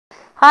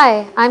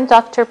Hi, I'm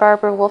Dr.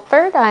 Barbara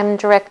Wolford. I'm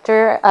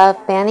Director of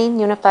Banning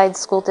Unified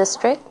School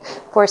District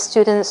for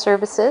Student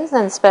Services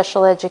and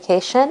Special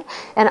Education,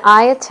 and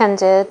I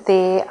attended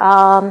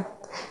the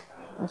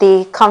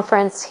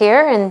conference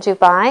here in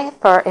Dubai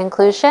for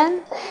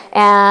inclusion.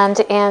 And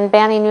in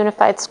Banning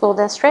Unified School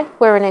District,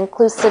 we're an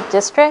inclusive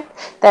district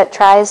that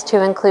tries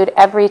to include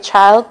every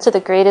child to the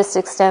greatest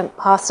extent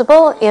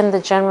possible in the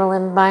general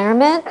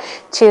environment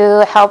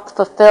to help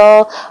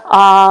fulfill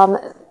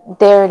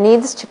their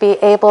needs to be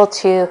able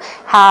to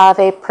have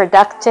a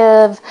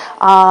productive,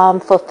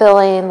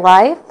 fulfilling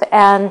life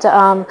and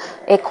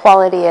a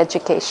quality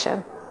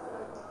education.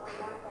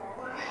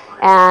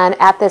 And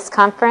at this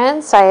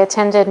conference, I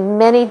attended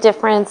many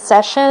different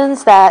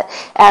sessions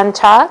and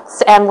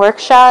talks and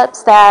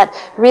workshops that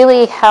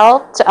really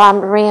helped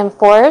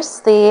reinforce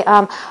the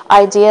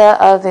idea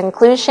of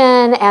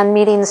inclusion and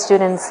meeting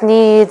students'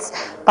 needs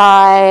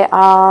by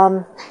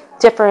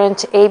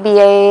different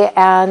ABA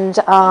and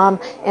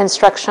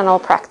instructional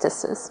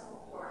practices.